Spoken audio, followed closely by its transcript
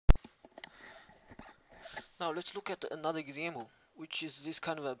Now let's look at another example, which is this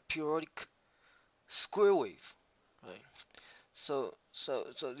kind of a periodic square wave, right? So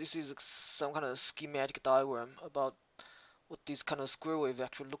this is some kind of schematic diagram about what this kind of square wave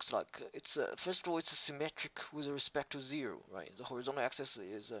actually looks like. It's first of all, it's symmetric with respect to zero, right? The horizontal axis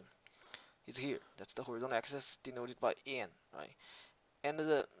is here. That's the horizontal axis denoted by n, right? And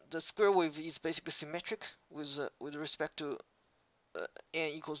the square wave is basically symmetric with respect to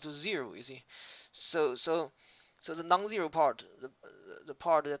n equals to zero. You see, so the non-zero part, the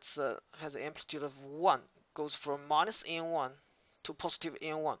part that's has an amplitude of 1 goes from minus n1 to positive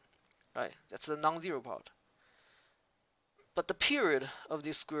n1, right? That's the non-zero part. But the period of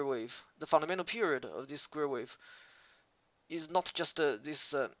this square wave, the fundamental period of this square wave, is not just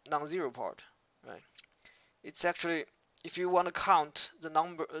this non-zero part, right? It's actually, if you want to count the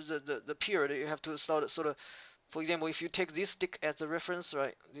number, the period, you have to sort of, for example, if you take this stick as a reference,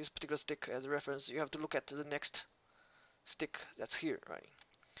 right? This particular stick as a reference, you have to look at the next stick that's here, right?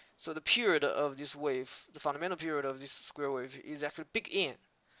 So the period of this wave, the fundamental period of this square wave is actually big N,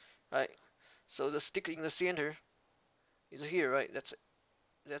 right? So the stick in the center is here, right? That's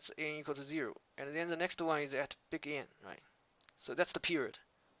N equal to 0. And then the next one is at big N, right? So that's the period.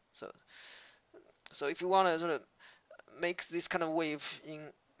 So so if you want to sort of make this kind of wave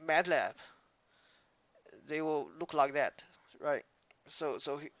in Matlab, they will look like that, right? So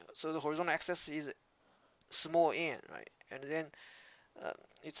the horizontal axis is small n, right? And then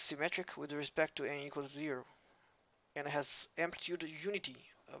it's symmetric with respect to n equals to 0, and it has amplitude of unity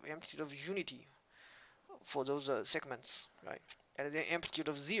for those segments, right? And then amplitude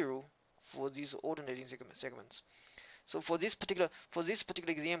of 0 for these alternating segments. So for this particular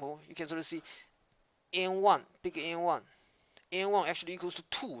example, you can sort of see n1, big n1, n1 actually equals to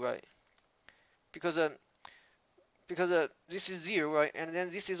 2, right? Because this is 0, right? And then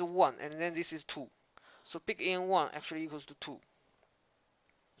this is 1, and then this is 2. So big n1 actually equals to 2.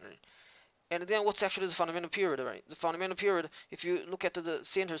 Right? And then what's actually the fundamental period, right? The fundamental period, if you look at the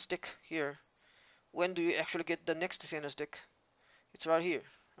center stick here, when do you actually get the next center stick? It's right here,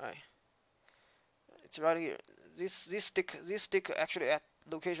 right? It's right here. This stick actually at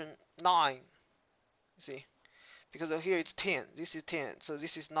location 9. You see, because here it's 10. This is 10, so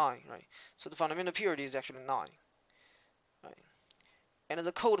this is 9, right? So the fundamental period is actually 9, right? And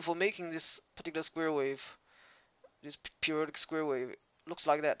the code for making this particular square wave, this periodic square wave, looks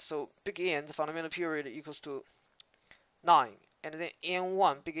like that. So big N, the fundamental period equals to 9, and then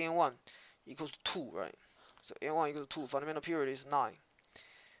N1, big N1 equals to 2, right? So N1 equals to 2, fundamental period is 9.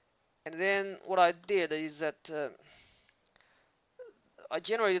 And then what I did is that I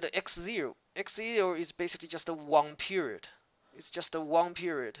generated x0. X0 is basically just a one period. It's just a one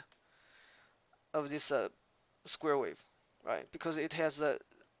period of this square wave, right? Because it has a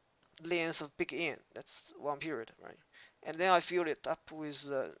length of big N. That's one period, right? And then I fill it up with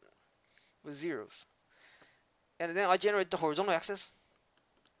zeros. And then I generate the horizontal axis.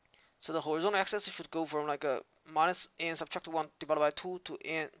 So the horizontal axis should go from like a minus n subtract 1 divided by 2 to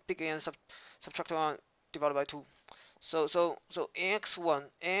n big N subtract 1 divided by 2. So nx1,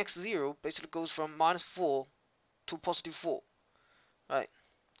 nx0 basically goes from minus 4 to positive 4, right?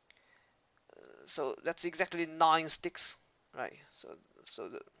 So that's exactly 9 sticks, right? So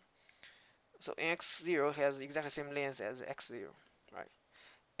nx0 has exactly the same length as x0, right?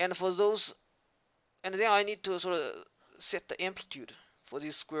 And for those, and then I need to sort of set the amplitude for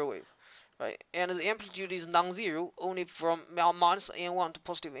this square wave, right? And the amplitude is non-zero only from minus n1 to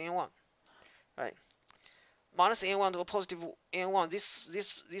positive n1, right? Minus n1 to a positive n1.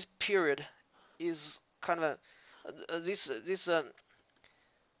 This period is kind of this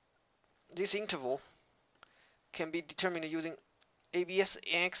interval can be determined using ABS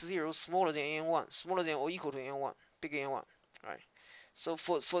nx0 smaller than n1, smaller than or equal to n1, big n1, right? So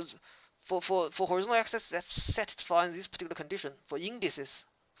for horizontal axis that's satisfying this particular condition, for indices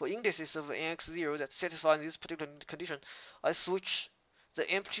of nx0 that satisfying this particular condition, I switch the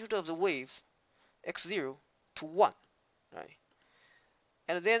amplitude of the wave x0 to 1, right?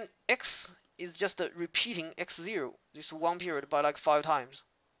 And then x is just repeating x0, this one period, by like 5 times,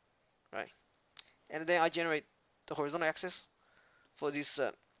 right? And then I generate the horizontal axis for this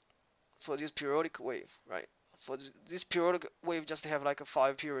periodic wave, right? For this periodic wave just have like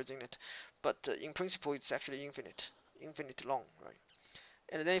 5 periods in it, but in principle it's actually infinite long, right?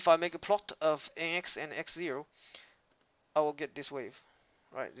 And then if I make a plot of nx and x0, I will get this wave,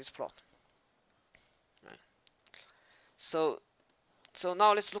 right? This plot, right? So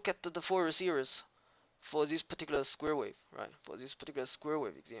now let's look at the Fourier series for this particular square wave, right? For this particular square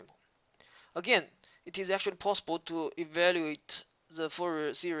wave example. Again, it is actually possible to evaluate the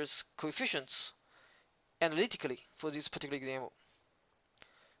Fourier series coefficients analytically for this particular example.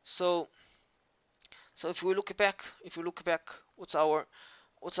 So if we look back, what's our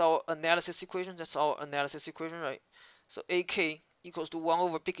analysis equation? That's our analysis equation, right? So AK equals to 1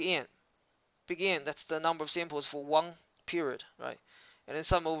 over big N. Big N, that's the number of samples for one period, right? And then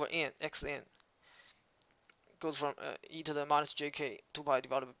sum over N, xn, goes from e to the minus jk 2 pi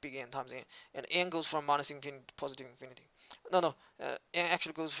divided by big N times N. And N goes from minus infinity to positive infinity. No, N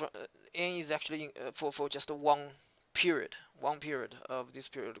actually goes from, N is actually for just one period of this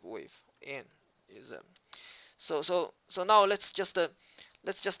periodic wave. N is so now let's just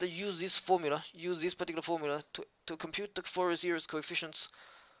use this formula, this particular formula to compute the Fourier series coefficients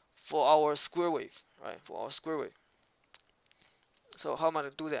for our square wave, right? For our square wave. So how am I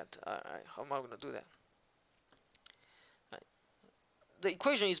going to do that? How am I going to do that? Right. The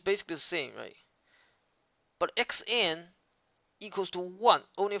equation is basically the same, right? But xn equals to 1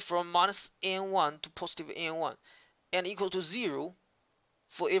 only from minus n1 to positive n1, and equal to 0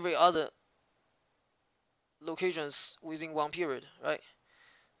 for every other locations within one period, right?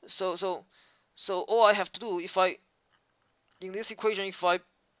 So all I have to do, in this equation, if I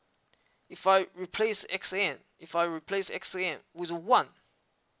replace xn, with 1,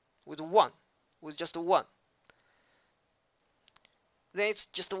 with just a 1, then it's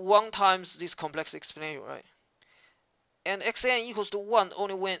just 1 times this complex exponential, right? And xn equals to 1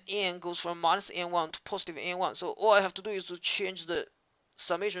 only when n goes from minus n1 to positive n1. So all I have to do is to change the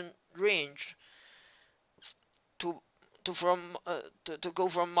summation range to go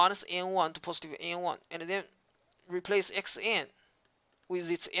from minus n1 to positive n1, and then replace xn with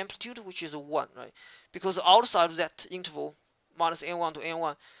its amplitude, which is 1, right? Because outside of that interval, minus n1 to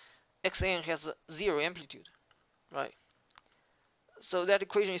n1, xn has 0 amplitude, right? So that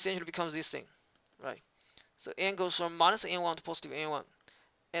equation essentially becomes this thing, right? So n goes from minus n1 to positive n1,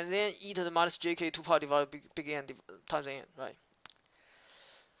 and then e to the minus jk 2 pi divided by big N times n, right?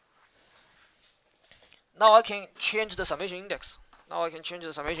 Now I can change the summation index.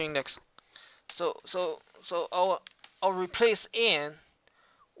 So I'll replace n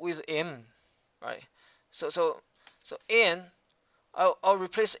with m, right? So n, I'll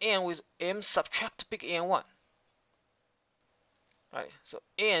replace n with m subtract big N1, right? So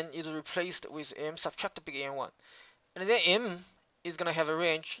n is replaced with m subtract big N1, and then m is gonna have a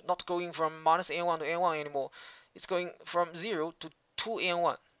range not going from minus n1 to n1 anymore. It's going from 0 to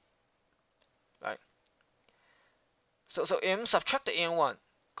 2n1, right? So m subtract n1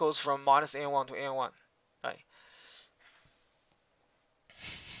 goes from minus n1 to n1, right?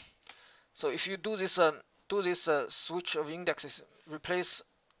 So if you do this switch of indexes, replace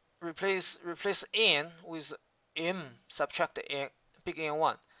n with m subtract n big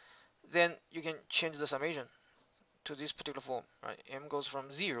N1, then you can change the summation to this particular form, right? M goes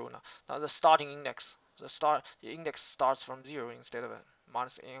from 0 now. Now the starting index, the index starts from 0 instead of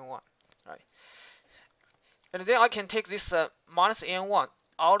minus n1, right? And then I can take this minus n1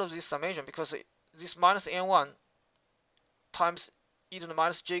 out of this summation, because this minus n1 times e to the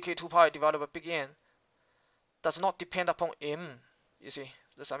minus jk 2 pi divided by big N does not depend upon m. You see,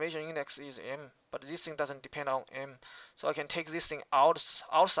 the summation index is m, but this thing doesn't depend on m. So I can take this thing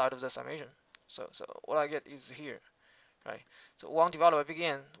outside of the summation. So what I get is here, right? So 1 divided by big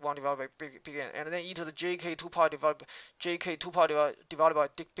N, 1 divided by big N, and then e to the jk 2 pi divided by divided by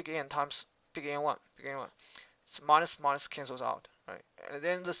big N times big N1. It's minus cancels out, right? And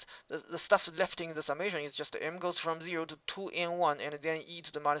then the stuff left in the summation is just m goes from 0 to 2n1, and then e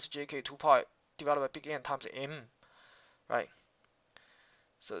to the minus jk 2 pi divided by big N times m, right?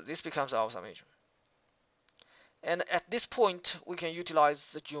 So this becomes our summation. And at this point, we can utilize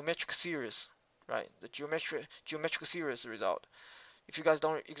the geometric series, right? The geometric series result. If you guys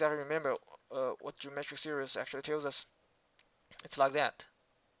don't exactly remember what geometric series actually tells us, it's like that.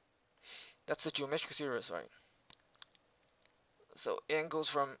 That's the geometric series, right? So n goes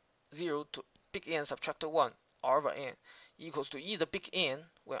from 0 to big N subtract 1, r over n, equals to either big N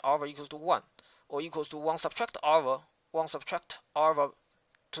when r over equals to 1, or equals to 1 subtract r over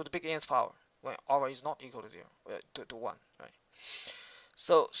to the big N's power when r over is not equal to 0, to 1, right?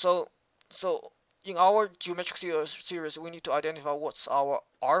 So in our geometric series, we need to identify what's our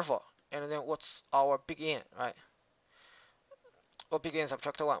alpha, and then what's our big N, right? Or big N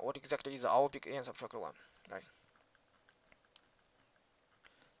subtract 1. What exactly is our big N subtract 1, right?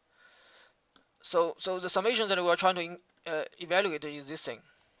 So the summation that we are trying to evaluate is this thing,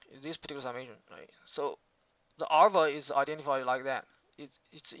 is this particular summation, right? So the alpha is identified like that.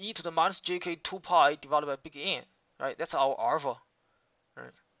 It's e to the minus jk 2 pi divided by big N, right? That's our alpha,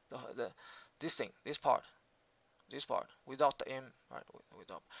 right? This thing, this part, without the m, right?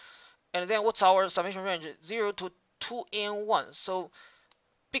 Without. And then what's our summation range? 0 to 2n1. So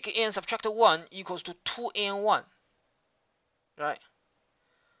big N subtract 1 equals to 2n1, right?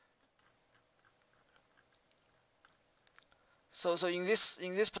 So in this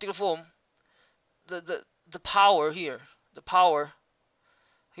particular form, the power here, the power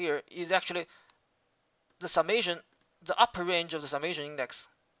here is actually the summation, the upper range of the summation index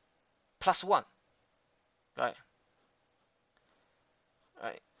plus 1, right?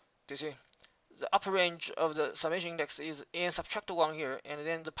 Right. Do you see? The upper range of the summation index is n subtract 1 here, and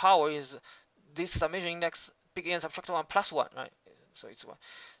then the power is this summation index big N subtract 1 plus 1, right? So it's 1.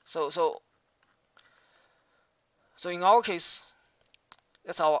 So in our case,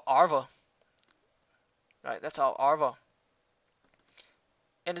 that's our arva, right? That's our arva.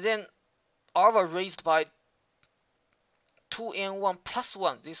 And then arva raised by 2n1 plus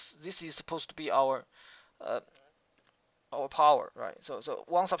 1. This is supposed to be our power, right? So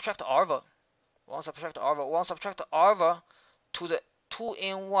 1 subtract arva, 1 subtract arva, 1 subtract arva to the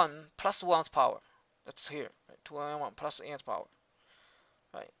 2n1 plus 1's power. That's here, right? 2n1 plus n's power,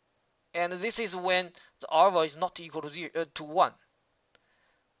 right? And this is when the arva is not equal to 0, to 1.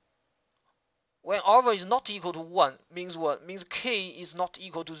 When arva is not equal to 1 means what? Means k is not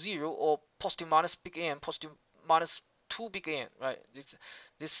equal to 0 or positive minus big N, positive minus 2 big N, right?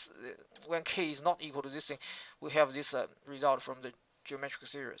 This when k is not equal to this thing, we have this result from the geometric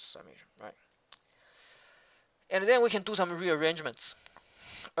series summation, right? And then we can do some rearrangements.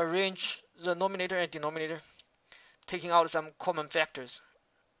 Arrange the numerator and denominator, taking out some common factors,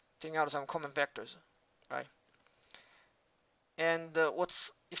 right? And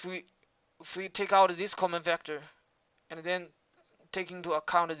what's if we take out this common factor and then take into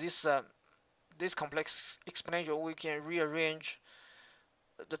account this complex exponential, we can rearrange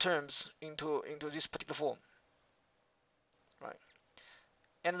the terms into this particular form, right?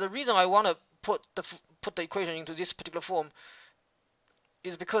 And the reason I want to put the equation into this particular form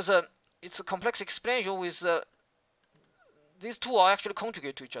is because it's a complex exponential with these two are actually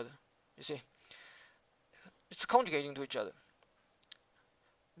conjugate to each other. You see, it's conjugating to each other.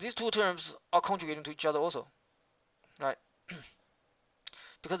 These two terms are conjugating to each other also, right?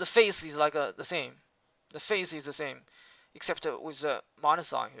 Because the face is like the same. The face is the same, except with the minus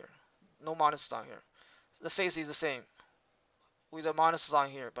sign here. No minus sign here. The face is the same with a minus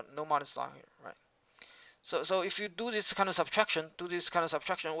sign here, but no minus sign here, right? So if you do this kind of subtraction,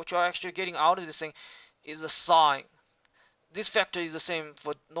 what you're actually getting out of this thing is a sign. This factor is the same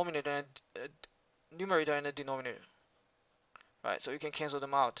for numerator and numerator and the denominator, right? So you can cancel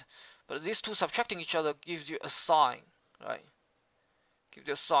them out. But these two subtracting each other gives you a sign, right? Gives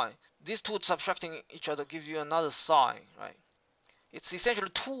you a sign. These two subtracting each other gives you another sign, right? It's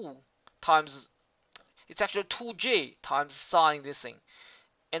essentially 2 times, it's actually 2j times sine this thing,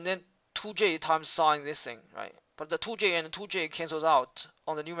 and then 2j times sine this thing, right? But the 2j and 2j cancels out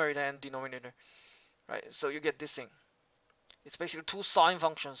on the numerator and denominator, right? So you get this thing. It's basically 2 sine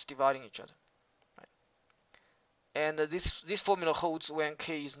functions dividing each other, right? And this formula holds when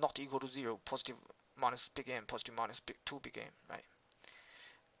k is not equal to 0, positive minus big N, positive minus 2 big N, right?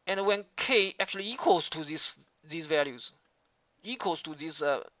 And when k actually equals to these values, equals to these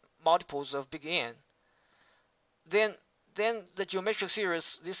multiples of big N, then the geometric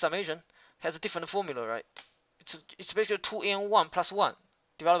series, this summation, has a different formula, right? It's basically 2n1 plus 1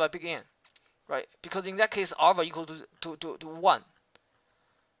 divided by big N, right? Because in that case, alpha equals to 1.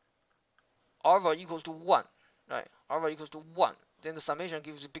 Alpha equals to 1, right? Alpha equals to 1. Then the summation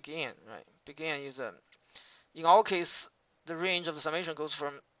gives you big N, right? Big N is, in our case, the range of the summation goes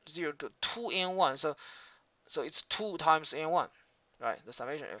from 0 to 2n1. So it's 2 times n1, right? The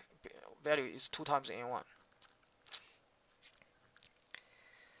summation value is 2 times n1.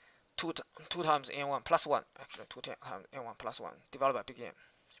 2 times n1 plus 1, actually 2 times n1 plus 1 divided by big N,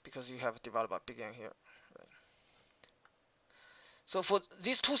 because you have divided by big N here, right? So for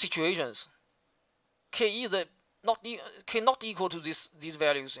these two situations, k not equal to these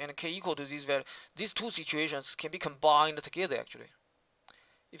values and k equal to these values, these two situations can be combined together actually.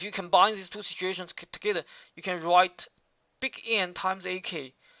 If you combine these two situations together, you can write big N times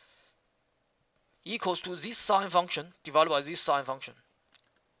ak equals to this sine function divided by this sine function.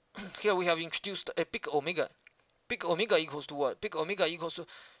 Here we have introduced a big omega. Big omega equals to what? Big omega equals to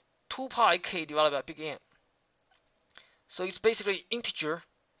 2 pi k divided by big N. So it's basically integer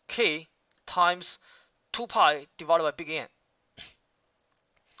k times 2 pi divided by big N.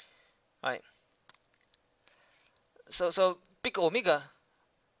 Right. So big omega,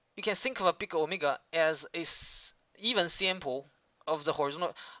 you can think of a big omega as a even sample of the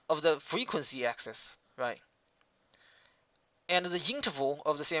horizontal of the frequency axis, right? And the interval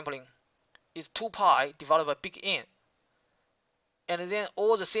of the sampling is 2 pi divided by big N, and then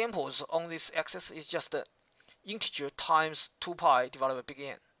all the samples on this axis is just the integer times 2 pi divided by big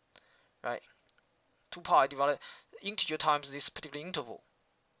N, right? 2 pi divided integer times this particular interval,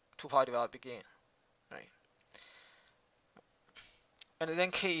 2 pi divided by big N, right? And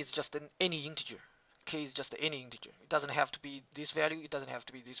then k is just any integer. K is just any integer. It doesn't have to be this value. It doesn't have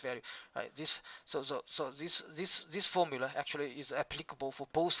to be this value, right? This formula actually is applicable for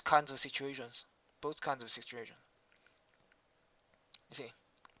both kinds of situations. Both kinds of situations. You see.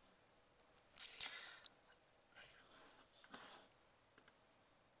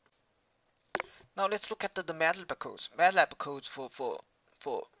 Now let's look at the Matlab codes. Matlab codes for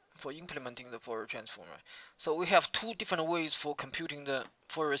implementing the Fourier transform, right? So we have two different ways for computing the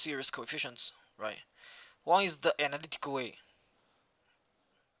Fourier series coefficients, right? One is the analytical way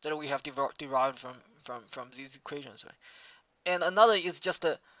that we have derived from these equations, right? And another is just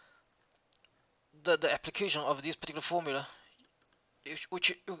the application of this particular formula,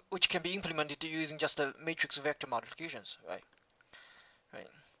 which can be implemented using just the matrix vector multiplications, right? Right.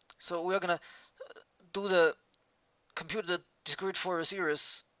 So we are gonna compute the discrete Fourier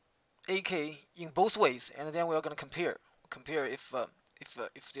series AK in both ways, and then we are gonna compare if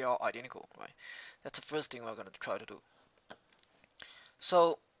they are identical, right? That's the first thing we're gonna try to do.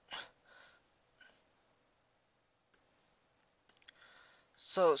 So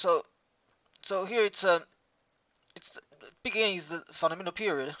here it's big N is the fundamental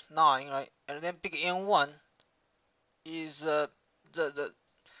period 9, right? And then big N1 is the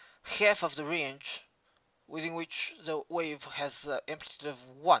half of the range within which the wave has amplitude of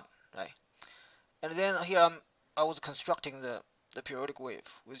 1, right? And then here I was constructing the periodic wave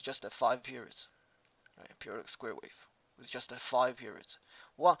with just 5 periods, right? Periodic square wave with just 5 periods.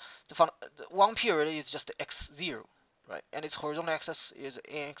 One period is just x0, right? And its horizontal axis is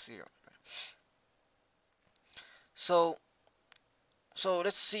nx0. Right? So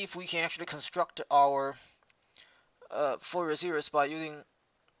let's see if we can actually construct our Fourier series by using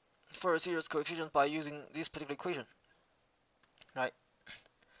Fourier series coefficient by using this particular equation, right?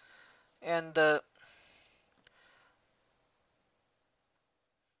 And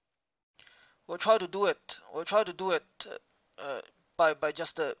we'll try to do it. By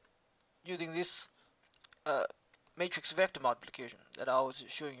just using this matrix vector multiplication that I was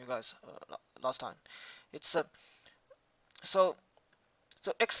showing you guys last time. It's so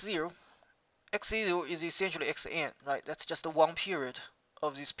x0 is essentially xn, right? That's just the one period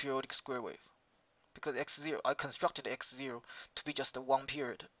of this periodic square wave, because I constructed x0 to be just the one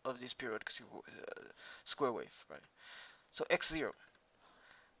period of this periodic square wave, right? So x0,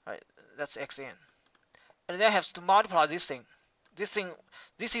 right? That's xn, and then I have to multiply this thing.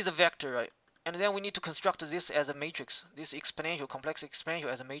 This is a vector, right? And then we need to construct this as a matrix, this complex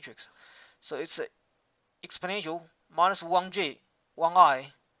exponential as a matrix. So it's a exponential minus 1j,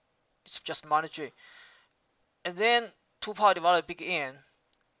 1i, it's just minus j. And then 2 pi divided by big N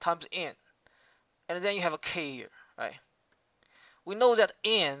times n. And then you have a k here, right? We know that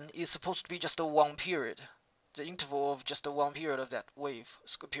n is supposed to be just a one period, the interval of just a one period of that wave,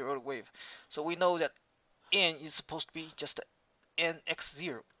 periodic wave. So we know that n is supposed to be just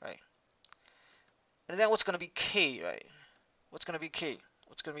nx0, right? And then what's going to be k, right? What's going to be k?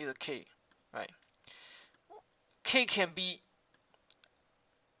 What's going to be the k, right? K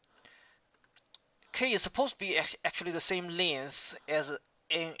is supposed to be actually the same length as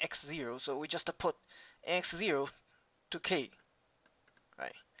nx0, so we just put nx0 to k,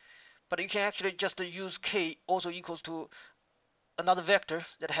 right? But you can actually just use k also equals to another vector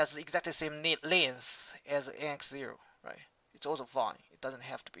that has exactly the same length as nx0, right? It's also fine. It doesn't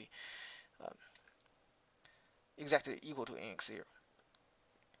have to be exactly equal to nx0.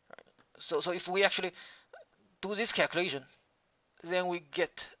 Right? So if we actually do this calculation, then we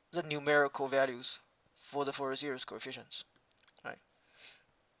get the numerical values for the Fourier series coefficients, right?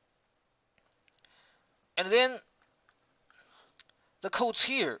 And then the codes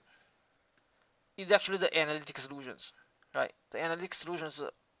here is actually the analytic solutions, right? The analytic solutions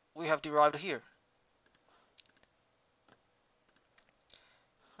we have derived here.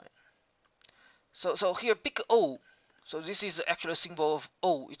 Right? So here big O, so this is actually a symbol of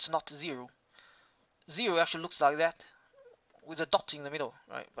O, it's not 0. 0 actually looks like that with a dot in the middle,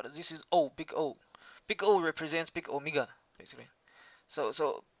 right? But this is O, big O. Big O represents big omega, basically.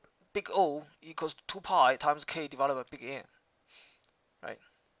 So big O equals 2 pi times k divided by big N, right?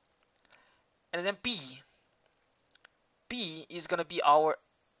 And then B is going to be our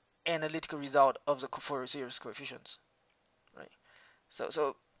analytical result of the Fourier series coefficients, right?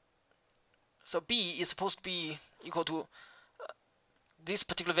 So B is supposed to be equal to this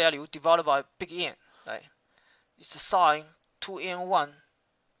particular value divided by big N, right? It's the sine 2n1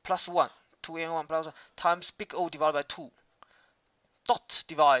 plus 1, 2n1 plus 1 times big O divided by 2. Dot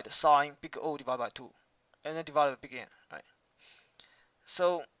divide sine big O divided by 2, and then divide by big N, right?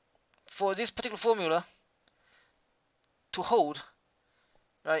 So for this particular formula to hold,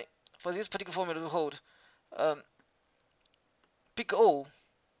 right? For this particular formula to hold, big O,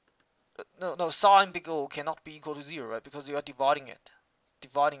 no, sine big O cannot be equal to 0, right? Because you are dividing it.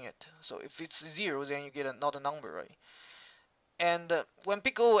 So if it's 0, then you get another number, right? And when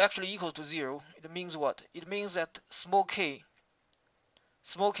big O actually equals to 0, it means what? It means that small k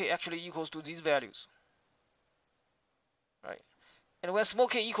actually equals to these values, right? And when small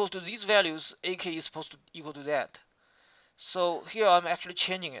k equals to these values, ak is supposed to equal to that. So here I'm actually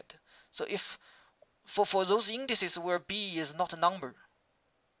changing it. So if for those indices where b is not a number,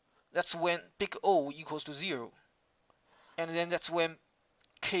 that's when big O equals to 0. And then that's when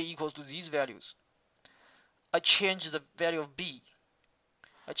k equals to these values. I change the value of b.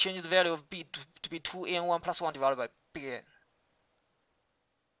 I change the value of b to be 2n1 plus 1 divided by big N.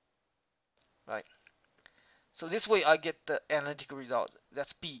 Right? So this way I get the analytical result.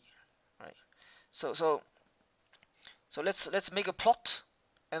 That's b. Right? So let's make a plot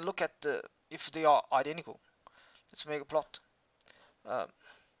and look at if they are identical. Let's make a plot.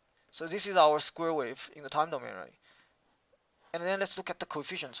 So this is our square wave in the time domain, right? And then let's look at the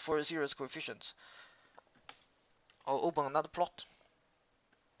coefficients, Fourier series coefficients. I'll open another plot.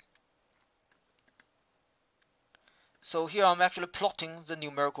 So here I'm actually plotting the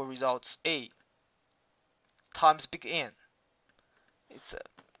numerical results A times big N. It's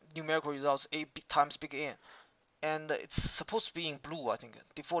numerical results A times big N, and it's supposed to be in blue. I think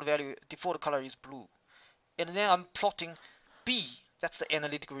default color is blue. And then I'm plotting B. That's the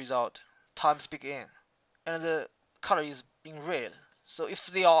analytical result times big N, and the color is in red. So if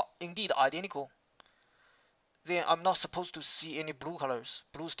they are indeed identical, then I'm not supposed to see any blue colors,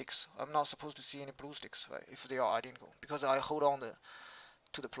 blue sticks. I'm not supposed to see any blue sticks, right? If they are identical, because I hold on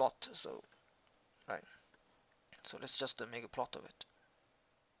to the plot. So, right. So let's just make a plot of it.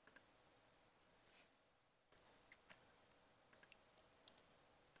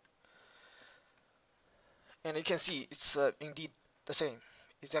 And you can see it's indeed the same,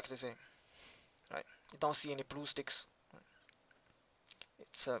 exactly the same, right? You don't see any blue sticks.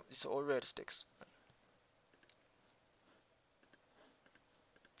 Right? It's all red sticks.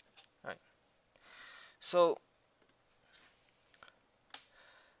 Right? So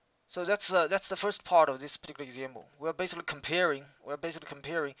that's the first part of this particular example. We're basically comparing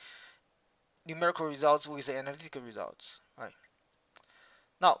numerical results with the analytical results. Right?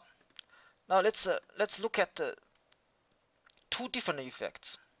 Now let's look at two different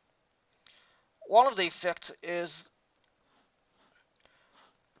effects. One of the effects is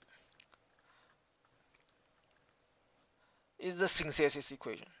the synthesis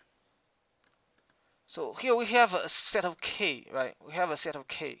equation. So here we have a set of k, right? We have a set of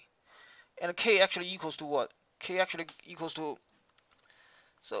k, and k actually equals to what? K actually equals to,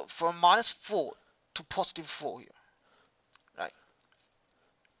 so from -4 to +4 here, right?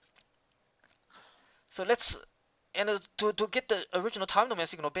 So to get the original time domain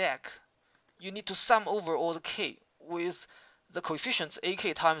signal back, you need to sum over all the k with the coefficients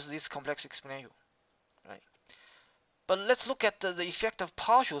ak times this complex exponential, right? But let's look at the effect of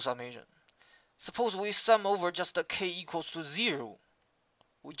partial summation. Suppose we sum over just the k equals to 0.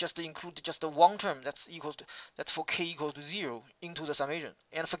 We just include just the one term that's for k equals to 0 into the summation,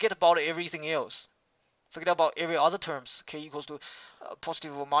 and forget about everything else. Forget about every other terms, k equals to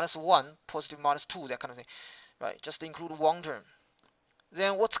positive -1, positive -2, that kind of thing, right? Just include one term.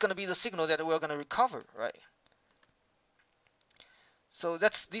 Then what's going to be the signal that we're going to recover, right? So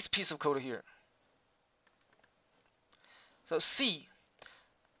that's this piece of code here. So C,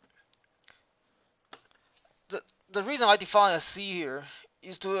 the reason I define a C here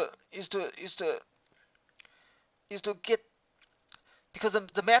is to get, because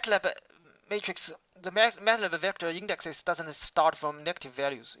the Matlab matrix, the Matlab vector indexes doesn't start from negative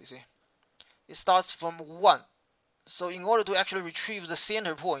values, you see. It starts from 1. So in order to actually retrieve the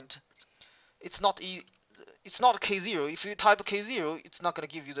center point, it's not k0. If you type k0, it's not going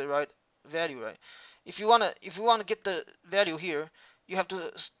to give you the right value, right? If you want to get the value here, you have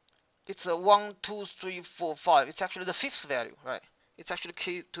to, it's a 1, 2, 3, 4, 5. It's actually the fifth value, right? It's actually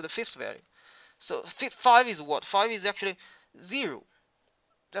k to the fifth value. So 5 is what? 5 is actually 0.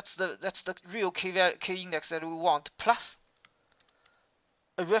 That's the real k index that we want, plus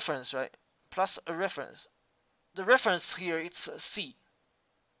a reference, right? Plus a reference. The reference here, it's C.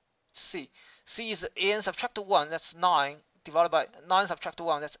 C is n subtract 1, that's 9, divided by 9 subtract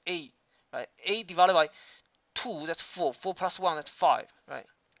 1, that's a, right? A divided by 2, that's 4. 4 plus 1, that's 5, right?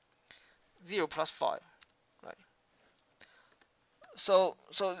 0 plus 5, right? So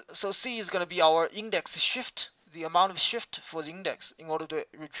C is going to be our index shift, the amount of shift for the index in order to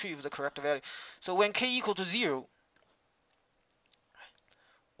retrieve the correct value. So when k equal to 0,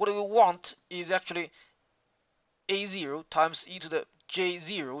 what we want is actually a0 times e to the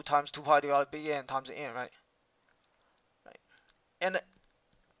j0 times 2 pi divided by n times n, right? And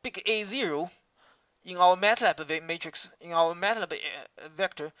big A0 in our Matlab matrix, in our Matlab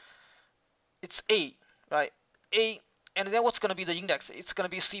vector, it's A, right? A, and then what's going to be the index? It's going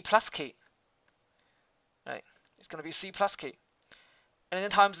to be C plus K, right? It's going to be C plus K. And then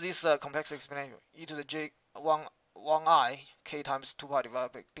times this complex exponential, e to the j 1 k times 2 pi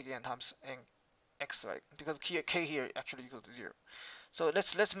divided by big N times n x, right? Because k here actually equal to 0. So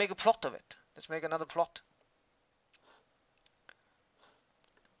let's make a plot of it. Let's make another plot.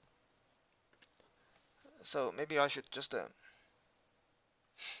 So maybe I should just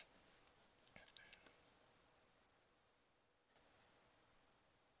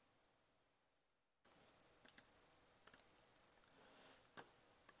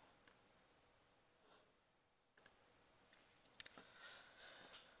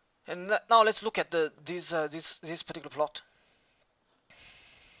and now let's look at this particular plot.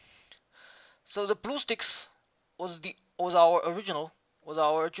 So the blue sticks was our original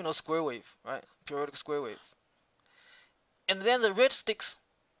square wave, right? Periodic square wave. And then the red sticks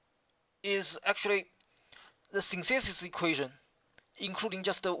is actually the synthesis equation, including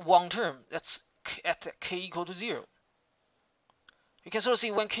just the one term that's at k equal to 0. You can sort of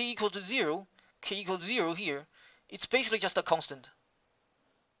see when k equal to 0, here, it's basically just a constant.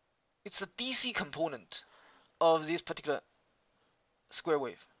 It's a DC component of this particular square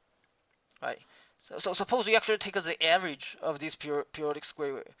wave, right? So suppose we actually take the average of this periodic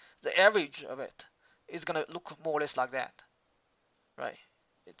square wave. The average of it is going to look more or less like that, right?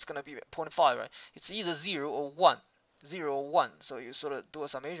 It's going to be 0.5, right? It's either 0 or 1. 0 or 1. So you sort of do a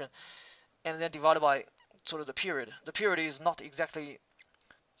summation and then divided by sort of the period. The period is not exactly,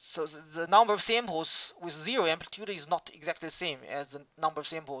 so the number of samples with 0 amplitude is not exactly the same as the number of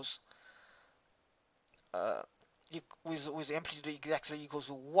samples with amplitude exactly equals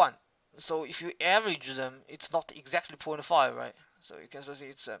to 1. So if you average them, it's not exactly 0.5, right? So you can see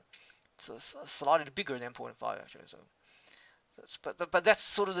it's slightly bigger than 0.5 actually. So but that's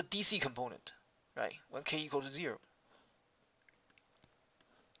sort of the DC component, right? When k equals to 0,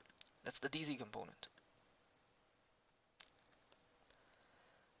 that's the DC component.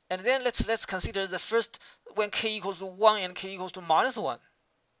 And then let's consider the first when k equals to 1 and k equals to minus 1,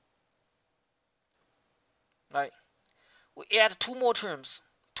 right? We add two more terms.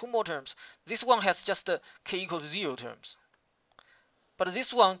 This one has just k equals to 0 terms. But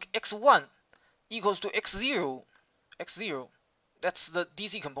this one, x1 equals to x0, that's the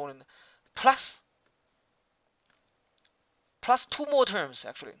DC component, plus two more terms,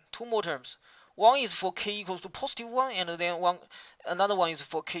 actually. Two more terms. One is for k equals to positive 1, and then another one is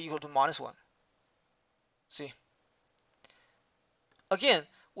for k equal to minus 1. See? Again,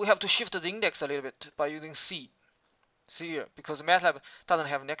 we have to shift the index a little bit by using C. See here, because Matlab doesn't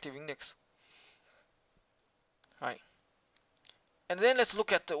have negative index. Right. And then let's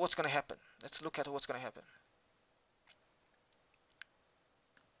look at what's going to happen.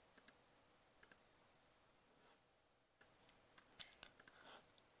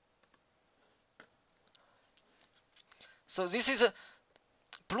 So this is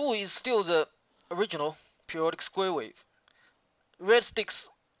blue is still the original periodic square wave. Red sticks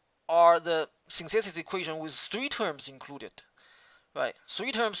are the synthesis equation with 3 terms included, right?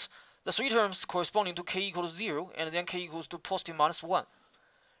 The 3 terms corresponding to k equals 0 and then k equals to positive minus 1,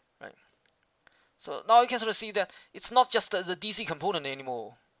 right? So now you can sort of see that it's not just the DC component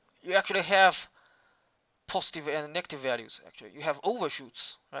anymore. You actually have positive and negative values. Actually, you have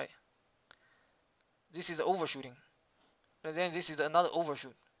overshoots, right? This is overshooting, and then this is another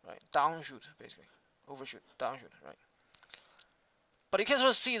overshoot, right? Downshoot, basically. Overshoot, downshoot, right? But you can sort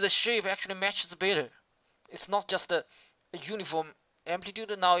of see the shape actually matches better. It's not just a uniform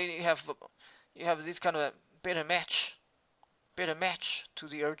amplitude. Now you have this kind of a better match to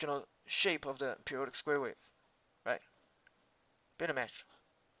the original shape of the periodic square wave, right? Better match.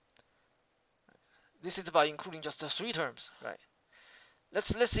 This is by including just the 3 terms, right?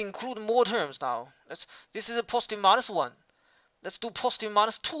 Let's include more terms now. This is a positive minus 1. Let's do positive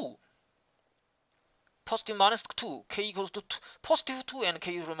minus 2. Positive minus 2, k equals to positive 2 and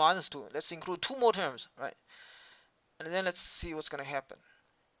k equals to minus 2. Let's include 2 more terms, right? And then let's see what's going to happen.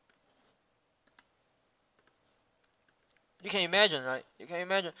 You can imagine, right? You can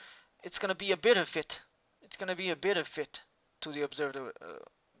imagine it's gonna be a better fit. It's gonna be a better fit to the observed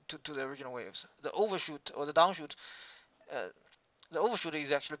to the original waves. The overshoot or the downshoot, uh, the overshoot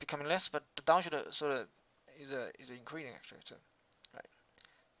is actually becoming less, but the downshoot sort of is increasing actually. So, right,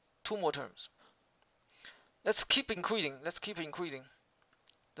 two more terms. Let's keep increasing. Let's keep increasing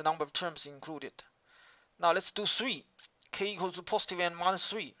the number of terms included. Now let's do 3. K equals to positive n minus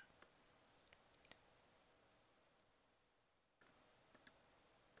 3.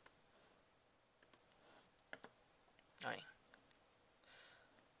 Right.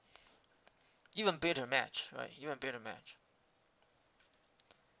 Even better match, right? Even better match.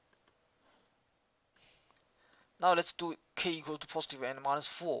 Now let's do k equals to positive n minus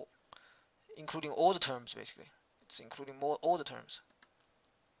 4, including all the terms basically. It's including all the terms.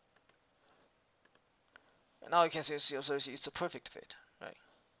 And now you can see it's a perfect fit, right?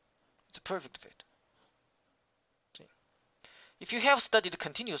 It's a perfect fit. See? If you have studied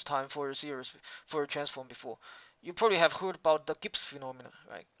continuous time for a series, for a transform before, you probably have heard about the Gibbs phenomena,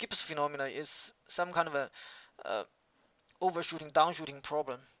 right? Gibbs phenomena is some kind of a overshooting, downshooting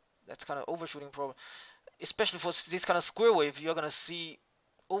problem. That's kind of overshooting problem. Especially for this kind of square wave, you're gonna see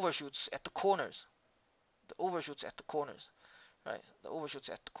overshoots at the corners. The overshoots at the corners, right? The overshoots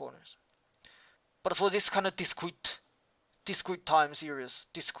at the corners. But for this kind of discrete time series,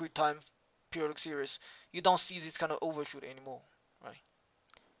 discrete time periodic series, you don't see this kind of overshoot anymore, right?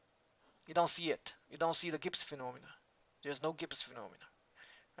 You don't see it. You don't see the Gibbs phenomena. There's no Gibbs phenomena,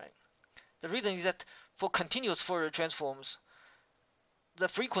 right? The reason is that for continuous Fourier transforms, the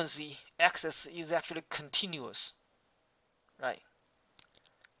frequency axis is actually continuous, right?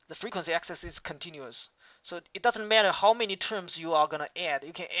 The frequency axis is continuous. So it doesn't matter how many terms you are gonna add.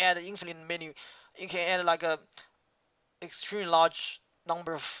 You can add infinite many. You can add like a extremely large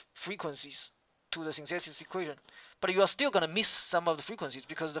number of frequencies to the synthesis equation, but you are still gonna miss some of the frequencies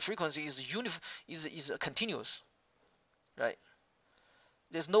because the frequency is continuous, right?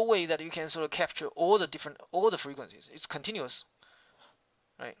 There's no way that you can sort of capture all the frequencies. It's continuous,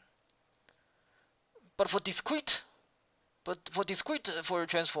 right? But for discrete Fourier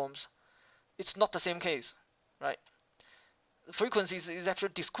transforms, it's not the same case, right? The frequency is actually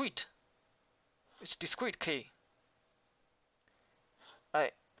discrete. It's discrete k,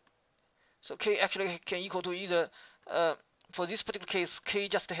 right? So k actually can equal to either, for this particular case, k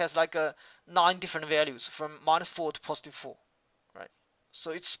just has like 9 different values from -4 to +4, right? So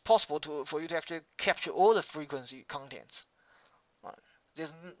it's possible for you to actually capture all the frequency contents, right?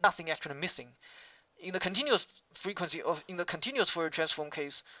 There's nothing actually missing. In the continuous frequency in the continuous Fourier transform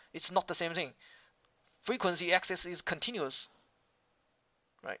case, it's not the same thing. Frequency axis is continuous,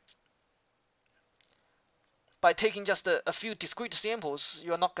 right? By taking just a few discrete samples,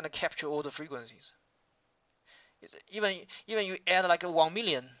 you're not going to capture all the frequencies. Even you add like a 1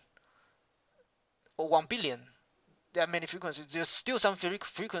 million or 1 billion, there are many frequencies. There's still some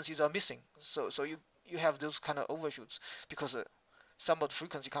frequencies are missing. So you have those kind of overshoots because some of the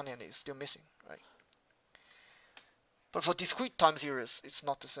frequency content is still missing, right? But for discrete time series, it's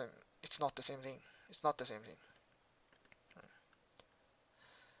not the same. It's not the same thing. It's not the same thing.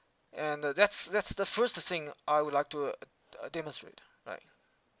 And that's the first thing I would like to demonstrate, right?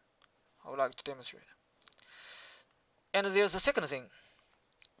 I would like to demonstrate. And there's a second thing.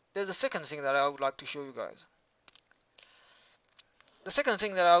 There's a second thing that I would like to show you guys. The second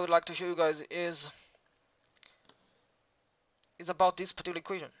thing that I would like to show you guys is about this particular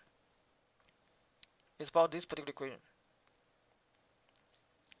equation. It's about this particular equation.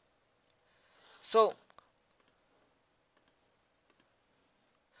 So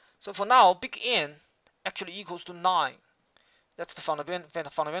for now, big N actually equals to 9. That's the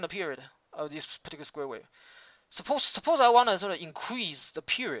fundamental period of this particular square wave. Suppose I want to sort of increase the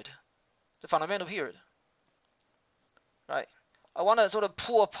period, the fundamental period, right? I want to sort of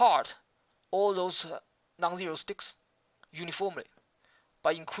pull apart all those non-zero sticks uniformly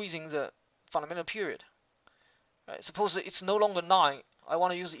by increasing the fundamental period. Right? Suppose it's no longer 9. I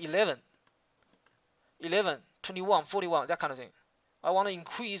want to use 11, 21, 41, that kind of thing. I want to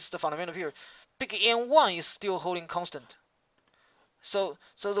increase the fundamental period. Big N1 is still holding constant. So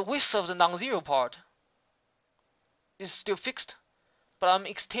the width of the non-zero part is still fixed, but I'm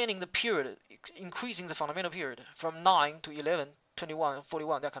extending the period, increasing the fundamental period from 9 to 11, 21,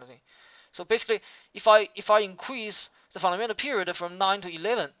 41, that kind of thing. So basically, if I increase the fundamental period from 9 to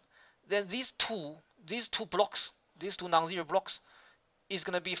 11, then these two blocks, these two non-zero blocks, is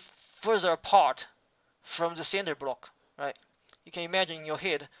going to be further apart from the center block, right? You can imagine in your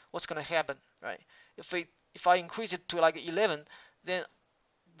head what's going to happen, right? If I increase it to like 11, then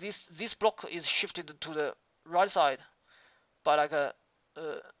this block is shifted to the right side, by like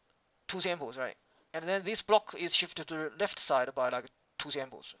two samples, right? And then this block is shifted to the left side by like two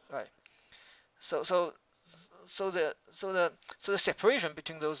samples, right? So the separation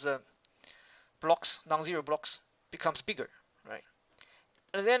between those blocks, non-zero blocks, becomes bigger, right?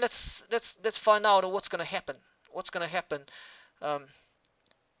 And then let's find out what's gonna happen. What's gonna happen um,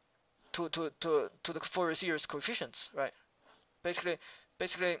 to the Fourier series coefficients, right? Basically,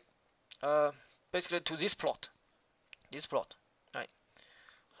 basically, uh, basically to this plot, right?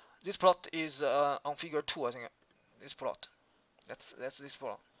 This plot is on figure 2, I think. This plot, that's this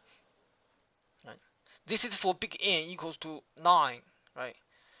plot, right? This is for big N equals to 9, right?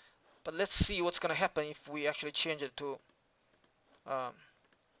 But let's see what's gonna happen if we actually change it to um,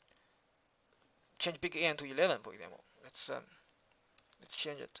 change big N to 11, for example. Let's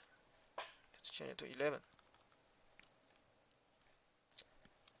change it. Let's change it to 11.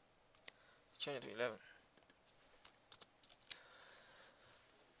 Change it to 11.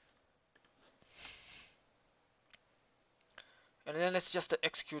 And then let's just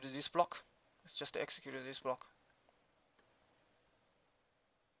execute this block. Let's just execute this block.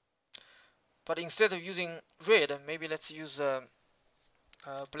 But instead of using red, maybe let's use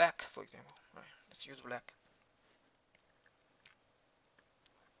black, for example. Right. Let's use black.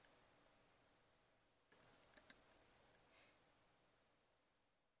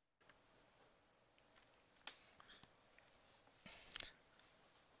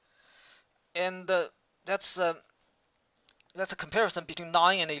 And that's a comparison between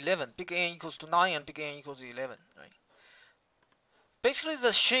 9 and 11. Big N equals to 9 and big N equals to 11. Right. Basically,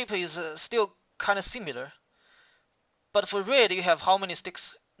 the shape is still kind of similar. But for red, you have how many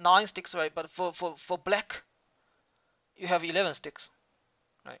sticks? 9 sticks, right? But for black, you have 11 sticks,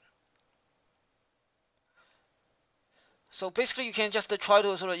 right? So basically, you can just try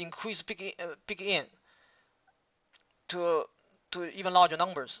to sort of increase big N to even larger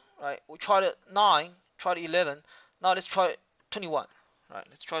numbers, right? We tried 9, tried 11. Now let's try 21, right?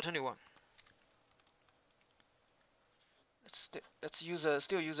 Let's try 21. Let's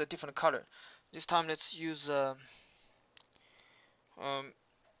still use a different color. This time let's use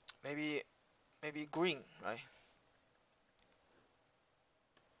maybe green, right?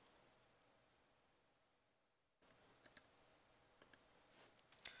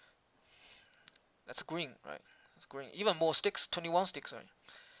 That's green, right? That's green. Even more sticks, 21 sticks, right?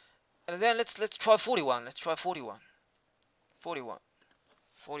 And then let's try 41. Let's try 41. 41.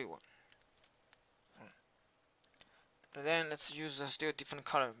 41. And then let's use a still different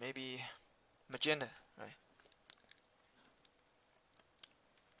color, maybe magenta, right?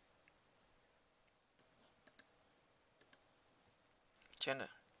 Magenta.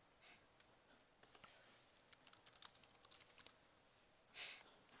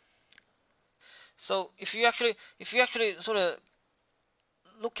 So if you actually sort of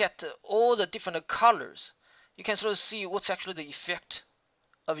look at all the different colors, you can sort of see what's actually the effect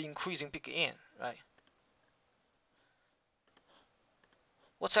of increasing big N, right?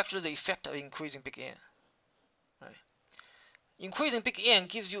 What's actually the effect of increasing big N, right? Increasing big N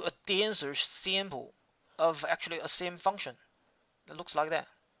gives you a denser sample of actually a same function that looks like that.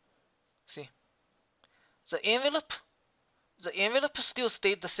 See, the envelope still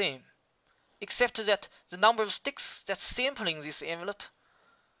stayed the same, except that the number of sticks that's sampling this envelope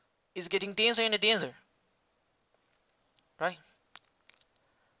is getting denser and denser, right?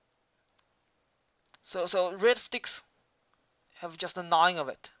 So red sticks have just 9 of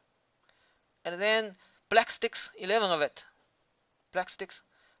it, and then black sticks 11 of it, black sticks,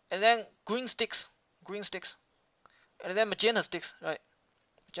 and then green sticks, and then magenta sticks, right?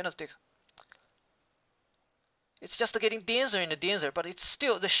 Magenta sticks. It's just getting denser and denser, but it's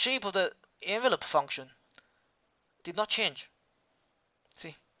still the shape of the envelope function did not change.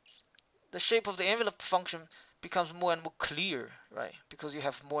 See, the shape of the envelope function becomes more and more clear, right? Because you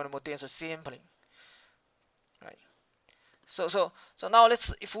have more and more denser sampling, right? So now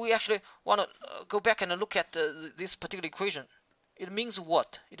if we actually want to go back and look at this particular equation, it means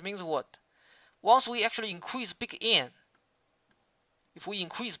what? Once we actually increase big N, if we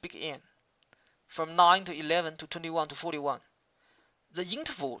increase big N from 9 to 11 to 21 to 41, the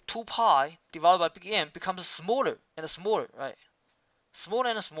interval 2 pi divided by big N becomes smaller and smaller, right? Smaller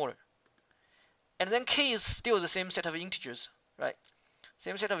and smaller. And then k is still the same set of integers, right?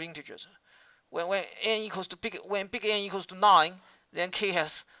 Same set of integers. When big N equals to 9, then k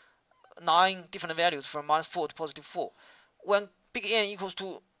has 9 different values from -4 to +4. When big N equals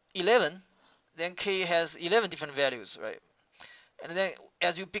to 11, then k has 11 different values, right? And then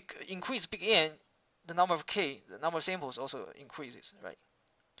as you increase big N, the number of samples also increases, right?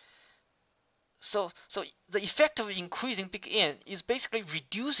 So the effect of increasing big N is basically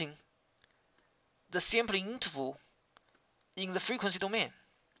reducing the sampling interval in the frequency domain,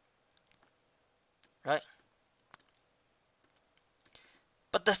 right?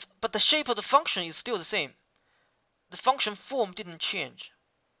 But the shape of the function is still the same. The function form didn't change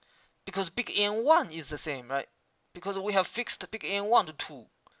because big N1 is the same, right? Because we have fixed big N1 to 2.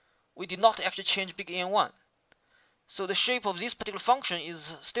 We did not actually change big N1. So the shape of this particular function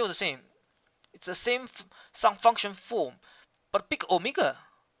is still the same. It's the same some function form, but big omega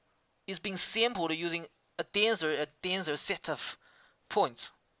is being sampled using a denser set of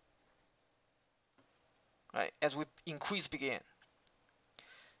points, right? As we increase big N.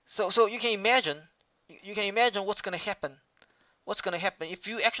 So you can imagine what's going to happen. What's going to happen if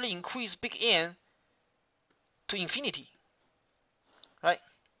you actually increase big N to infinity, right?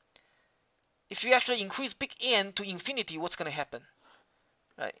 If you actually increase big N to infinity, what's going to happen,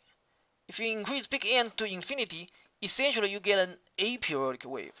 right? If you increase big N to infinity, essentially you get an aperiodic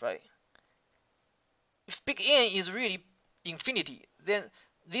wave, right? If big N is really infinity, then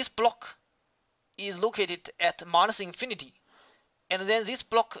this block is located at minus infinity, and then this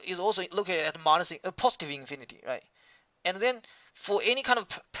block is also located at minus positive infinity, right? And then for any kind of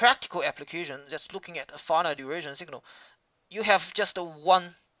practical application, just looking at a finite duration signal, you have just a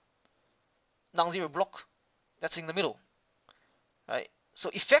one non-zero block that's in the middle, right? So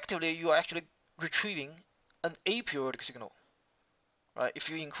effectively, you are actually retrieving an aperiodic signal, right? If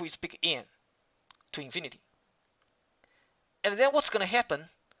you increase big N to infinity. And then what's going to happen?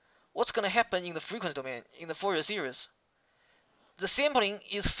 What's going to happen in the frequency domain in the Fourier series? The sampling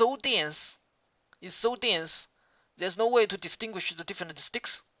is so dense, there's no way to distinguish the different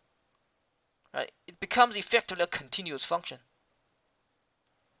sticks, right? It becomes effectively a continuous function.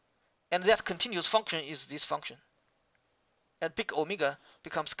 And that continuous function is this function. And big omega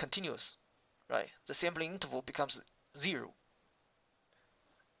becomes continuous, right? The sampling interval becomes 0,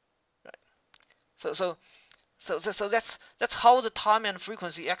 right? So that's how the time and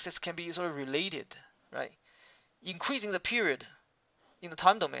frequency axis can be sort of related, right? Increasing the period in the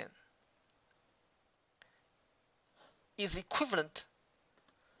time domain is equivalent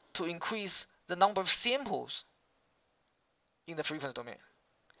to increase the number of samples in the frequency domain.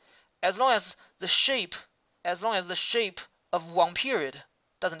 As long as the shape of one period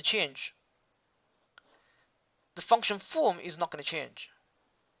doesn't change, the function form is not going to change.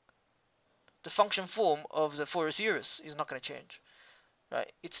 The function form of the Fourier series is not going to change,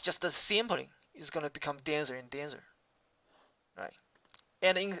 right? It's just the sampling is going to become denser and denser, right?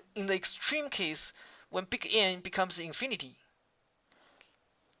 And in the extreme case, when big N becomes infinity,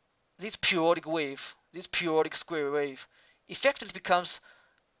 this periodic square wave, effectively becomes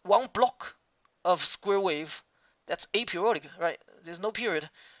one block of square wave that's aperiodic, right? There's no period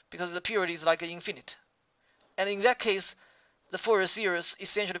because the period is like infinite. And in that case, the Fourier series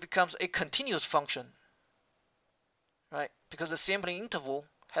essentially becomes a continuous function, right? Because the sampling interval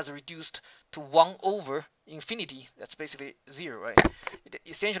has reduced to 1 over infinity. That's basically 0, right? It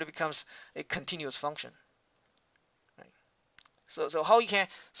essentially becomes a continuous function, right? So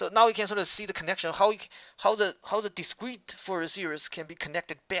now we can sort of see the connection, how the discrete Fourier series can be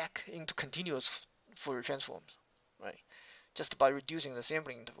connected back into continuous Fourier transforms, right? Just by reducing the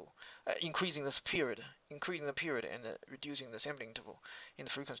sampling interval, increasing the period, and reducing the sampling interval in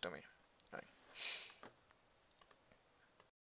the frequency domain, right?